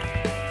road.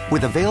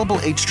 With available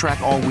H-Track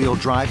all-wheel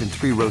drive and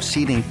 3-row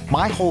seating,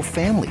 my whole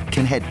family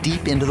can head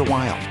deep into the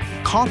wild.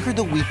 Conquer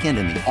the weekend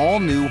in the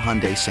all-new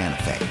Hyundai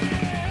Santa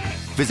Fe.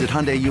 Visit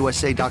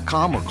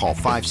HyundaiUSA.com or call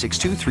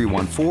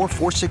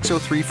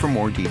 562-314-4603 for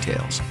more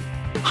details.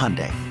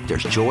 Hyundai,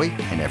 there's joy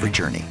in every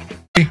journey.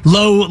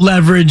 Low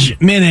leverage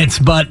minutes,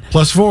 but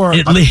 +4.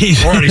 At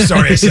least. Already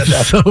sorry I said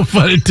that. So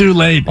funny, too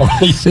late.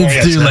 It's too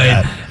late.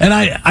 That. And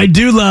I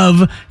do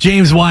love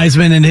James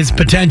Wiseman and his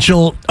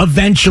potential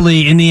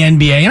eventually in the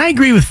NBA. And I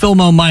agree with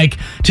Philmo, Mike,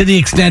 to the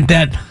extent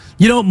that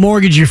you don't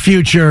mortgage your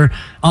future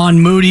on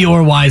Moody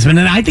or Wiseman.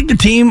 And I think the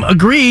team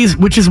agrees,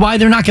 which is why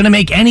they're not going to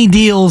make any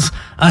deals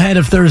ahead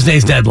of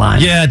Thursday's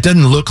deadline. Yeah, it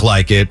doesn't look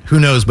like it. Who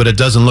knows, but it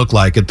doesn't look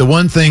like it. The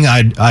one thing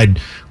I'd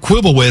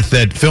quibble with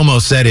that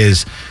Philmo said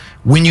is,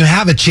 when you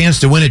have a chance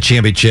to win a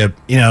championship,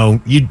 you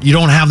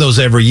don't have those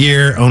every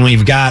year. And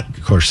we've got,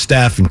 of course,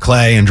 Steph and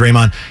Clay and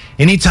Draymond.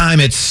 Anytime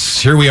it's,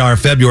 here we are,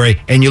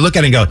 February, and you look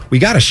at it and go, we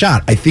got a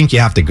shot, I think you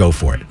have to go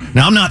for it.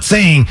 Now, I'm not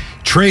saying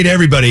trade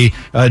everybody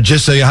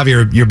just so you have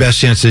your best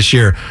chance this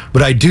year,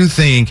 but I do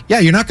think,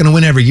 you're not going to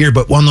win every year,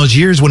 but one of those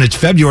years when it's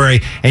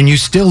February and you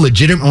still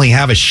legitimately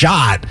have a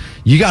shot,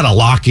 you got to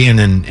lock in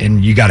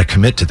and you got to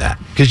commit to that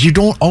because you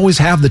don't always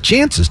have the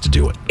chances to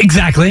do it.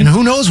 Exactly. And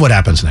who knows what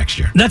happens next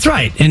year. That's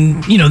right.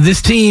 And,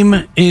 this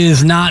team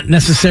is not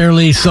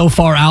necessarily so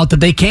far out that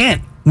they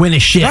can't win a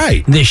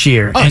shit this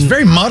year. Oh, it's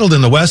very muddled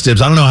in the West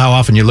Ibs. I don't know how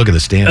often you look at the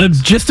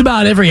standings. Just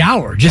about every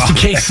hour, just in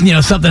case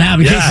something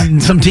happens. In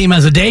case some team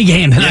has a day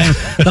game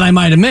that I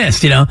might have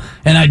missed. And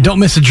I don't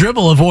miss a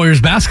dribble of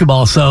Warriors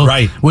basketball. So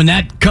when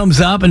that comes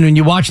up, and when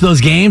you watch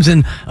those games,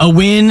 and a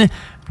win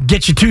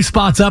gets you 2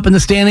 spots up in the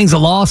standings, a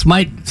loss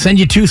might send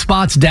you 2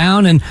 spots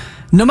down, and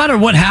no matter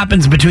what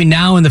happens between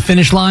now and the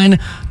finish line,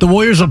 the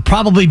Warriors will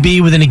probably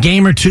be within a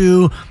game or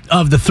 2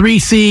 of the 3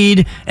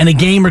 seed and a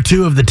game or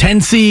 2 of the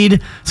 10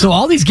 seed. So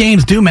all these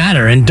games do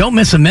matter, and don't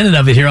miss a minute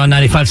of it here on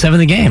 95.7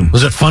 The Game.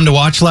 Was it fun to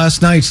watch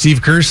last night?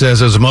 Steve Kerr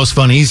says it was the most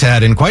fun he's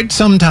had in quite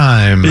some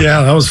time.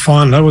 Yeah, that was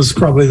fun. That was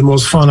probably the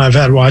most fun I've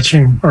had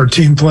watching our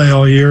team play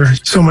all year.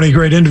 So many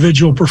great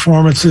individual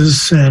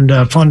performances, and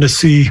fun to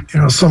see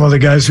some of the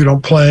guys who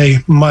don't play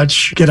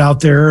much get out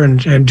there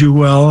and do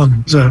well.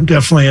 And it was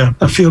definitely a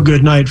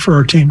feel-good night for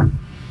our team.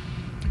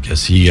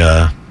 Guess he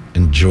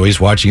enjoys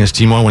watching his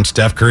team on when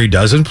Steph Curry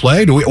doesn't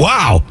play. Do we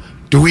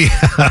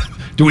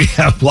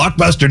have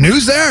blockbuster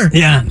news there?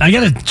 Yeah, I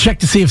got to check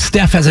to see if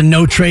Steph has a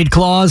no-trade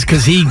clause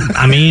because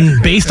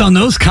based on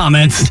those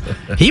comments,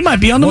 he might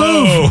be on the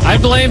move. I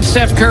blame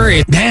Steph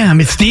Curry.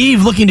 Damn, is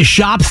Steve looking to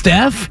shop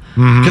Steph?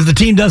 Because the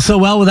team does so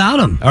well without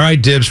him. All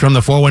right, Dibs from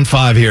the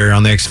 415 here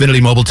on the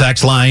Xfinity mobile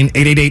text line,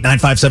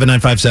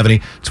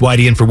 888-957-9570. It's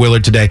Whitey in for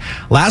Willard today.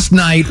 Last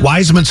night,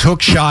 Wiseman's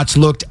hook shots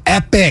looked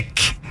epic.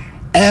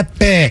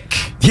 Epic.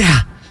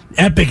 Yeah,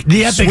 epic.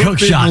 The epic hook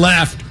shot.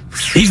 Left.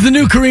 He's the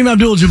new Kareem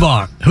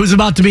Abdul-Jabbar, who's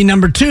about to be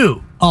number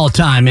 2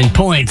 all-time in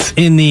points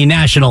in the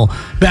National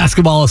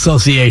Basketball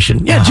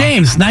Association. Yeah,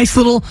 James, nice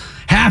little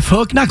half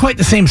hook. Not quite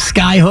the same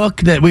sky hook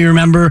that we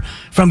remember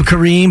from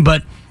Kareem,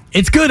 but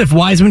it's good if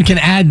Wiseman can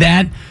add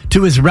that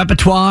to his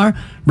repertoire.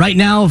 Right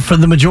now, for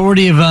the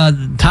majority of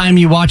time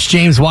you watch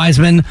James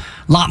Wiseman, a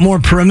lot more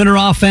perimeter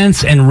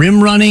offense and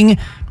rim running.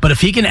 But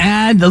if he can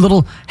add a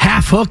little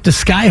half hook to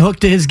sky hook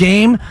to his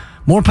game,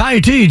 more power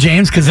to you,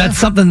 James, because that's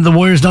something the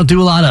Warriors don't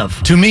do a lot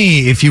of. To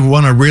me, if you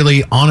want to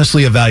really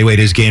honestly evaluate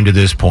his game to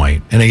this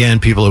point, and again,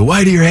 people are,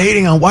 why are you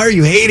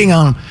hating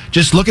on him?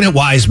 Just looking at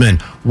Wiseman,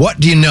 what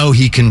do you know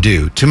he can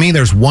do? To me,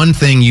 there's one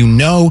thing you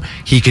know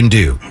he can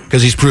do,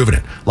 because he's proven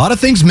it. A lot of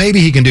things maybe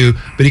he can do,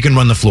 but he can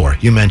run the floor.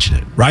 You mentioned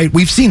it, right?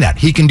 We've seen that.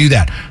 He can do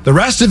that. The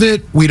rest of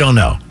it, we don't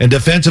know. And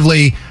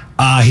defensively,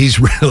 he's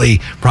really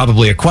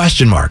probably a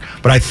question mark.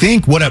 But I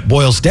think what it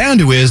boils down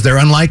to is they're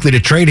unlikely to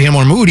trade him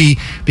or Moody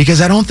because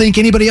I don't think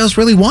anybody else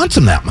really wants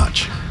him that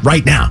much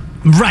right now.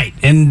 Right.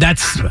 And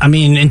that's,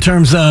 in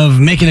terms of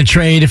making a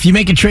trade, if you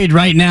make a trade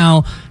right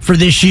now for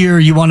this year,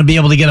 you want to be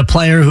able to get a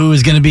player who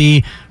is going to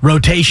be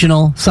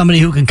rotational, somebody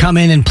who can come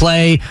in and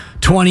play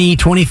 20,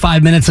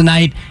 25 minutes a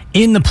night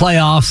in the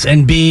playoffs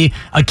and be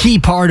a key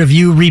part of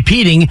you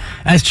repeating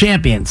as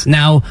champions.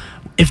 Now,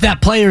 if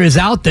that player is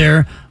out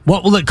there,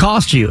 what will it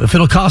cost you? If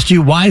it'll cost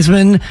you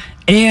Wiseman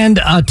and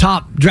a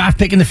top draft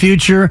pick in the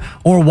future,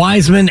 or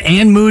Wiseman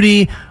and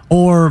Moody,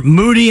 or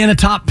Moody and a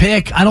top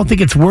pick, I don't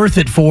think it's worth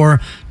it for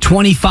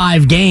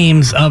 25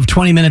 games of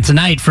 20 minutes a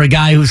night for a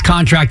guy whose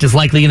contract is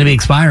likely going to be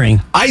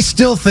expiring. I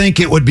still think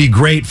it would be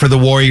great for the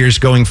Warriors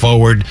going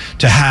forward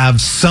to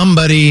have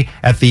somebody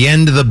at the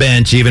end of the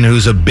bench, even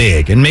who's a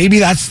big. And maybe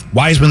that's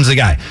Wiseman's the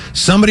guy.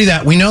 Somebody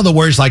that we know the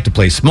Warriors like to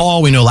play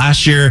small. We know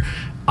last year,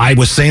 I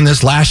was saying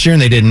this last year,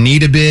 and they didn't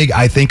need a big.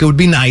 I think it would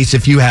be nice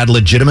if you had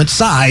legitimate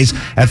size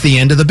at the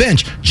end of the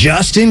bench,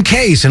 just in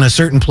case in a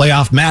certain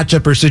playoff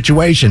matchup or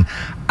situation.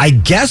 I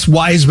guess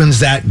Wiseman's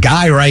that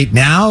guy right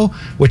now,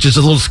 which is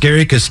a little scary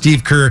because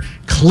Steve Kerr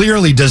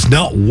clearly does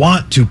not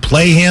want to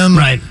play him.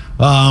 Right.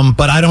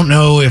 But I don't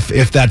know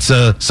if that's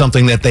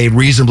something that they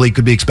reasonably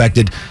could be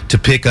expected to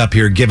pick up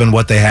here, given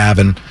what they have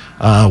and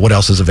what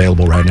else is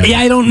available right now. Yeah,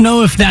 I don't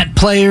know if that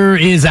player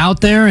is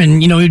out there,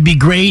 and, it'd be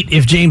great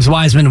if James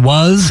Wiseman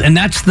was, and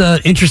that's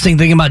the interesting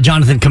thing about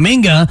Jonathan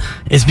Kuminga,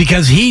 is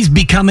because he's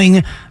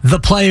becoming the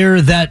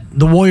player that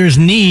the Warriors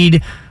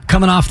need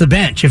coming off the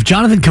bench. If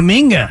Jonathan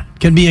Kuminga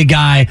can be a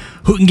guy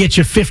who can get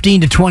you 15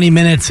 to 20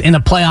 minutes in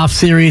a playoff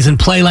series and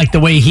play like the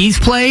way he's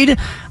played,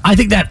 I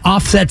think that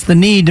offsets the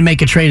need to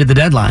make a trade at the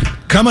deadline.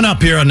 Coming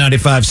up here on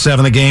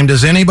 95.7 The Game,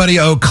 does anybody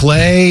owe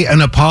Clay an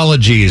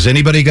apology? Is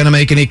anybody going to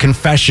make any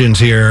confessions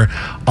here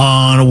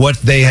on what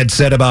they had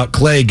said about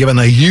Clay, given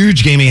the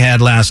huge game he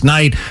had last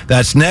night?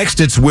 That's next.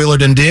 It's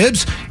Willard and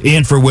Dibs.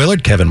 In for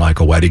Willard, Kevin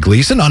Michael Whitey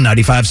Gleason on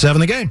 95.7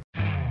 The Game.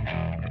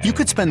 You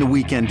could spend the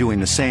weekend doing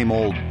the same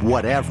old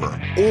whatever,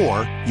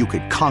 or you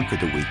could conquer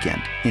the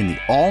weekend in the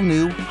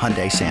all-new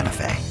Hyundai Santa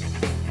Fe.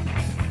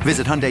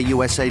 Visit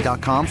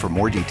HyundaiUSA.com for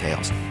more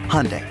details.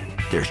 Hyundai,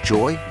 there's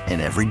joy in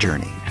every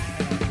journey.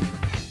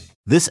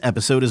 This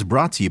episode is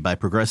brought to you by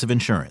Progressive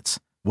Insurance.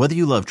 Whether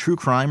you love true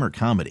crime or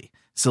comedy,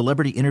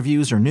 celebrity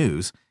interviews or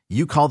news,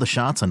 you call the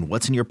shots on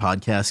what's in your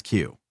podcast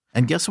queue.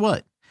 And guess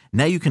what?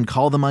 Now you can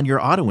call them on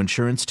your auto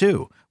insurance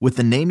too, with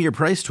the Name Your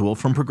Price tool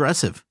from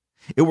Progressive.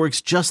 It works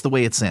just the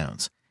way it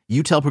sounds.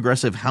 You tell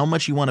Progressive how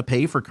much you want to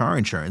pay for car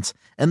insurance,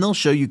 and they'll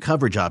show you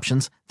coverage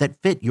options that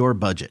fit your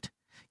budget.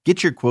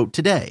 Get your quote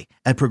today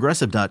at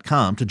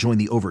Progressive.com to join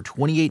the over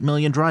 28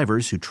 million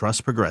drivers who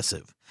trust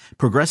Progressive.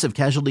 Progressive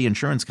Casualty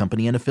Insurance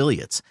Company and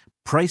Affiliates.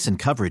 Price and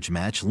coverage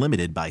match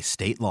limited by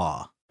state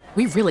law.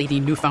 We really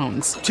need new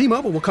phones.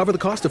 T-Mobile will cover the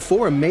cost of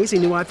 4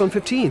 amazing new iPhone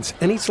 15s,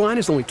 and each line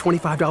is only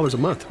 $25 a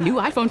month. New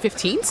iPhone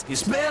 15s?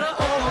 It's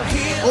better over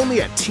here.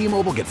 Only at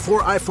T-Mobile, get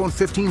 4 iPhone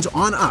 15s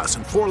on us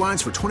and 4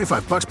 lines for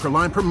 $25 per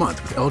line per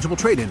month with eligible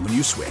trade-in when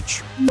you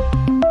switch.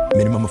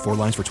 Minimum of 4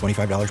 lines for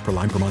 $25 per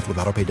line per month with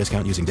autopay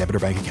discount using debit or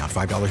bank account.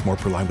 $5 more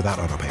per line without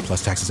autopay,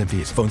 plus taxes and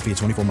fees. Phone fee at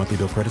 24 monthly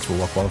bill credits for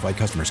well-qualified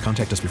customers.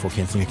 Contact us before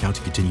canceling account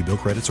to continue bill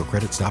credits or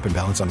credit stop and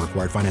balance on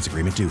required finance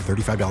agreement due.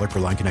 $35 per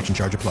line connection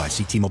charge applies.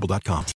 See T-Mobile.com.